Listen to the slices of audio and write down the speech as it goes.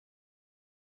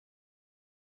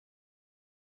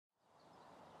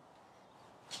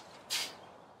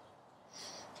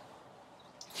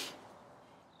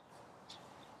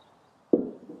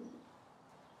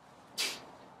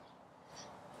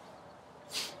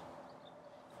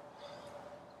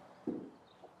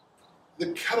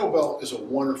The kettlebell is a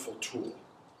wonderful tool,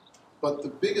 but the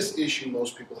biggest issue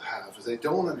most people have is they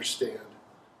don't understand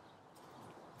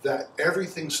that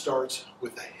everything starts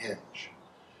with a hinge.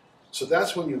 So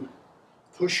that's when you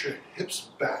push your hips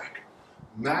back,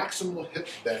 maximal hip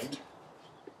bend,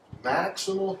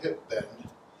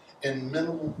 and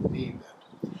minimal knee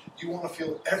bend. You want to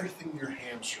feel everything in your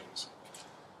hamstrings.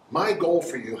 My goal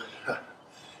for you,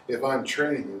 if I'm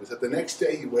training you, is that the next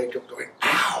day you wake up going,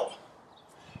 ow!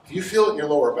 If you feel it in your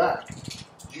lower back,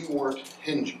 you weren't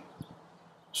hinging.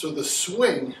 So the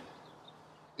swing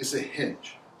is a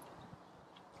hinge.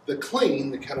 The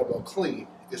clean, the kettlebell clean,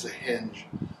 is a hinge.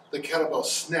 The kettlebell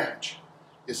snatch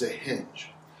is a hinge.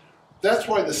 That's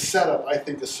why the setup, I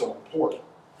think, is so important.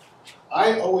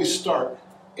 I always start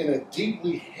in a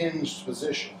deeply hinged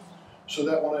position so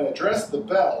that when I address the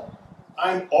bell,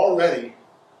 I'm already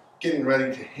getting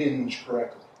ready to hinge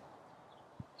correctly.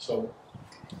 So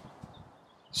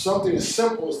something as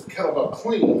simple as the kettlebell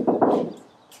clean,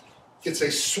 it's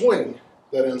a swing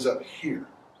that ends up here.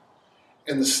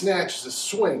 And the snatch is a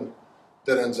swing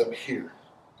that ends up here.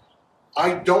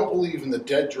 I don't believe in the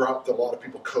dead drop that a lot of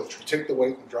people coach. We take the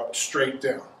weight and drop it straight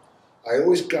down. I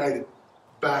always guide it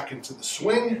back into the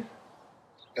swing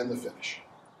and the finish.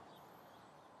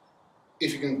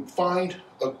 If you can find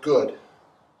a good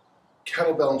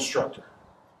kettlebell instructor,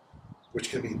 which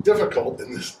can be difficult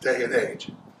in this day and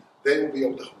age, they will be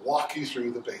able to walk you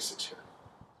through the basics here.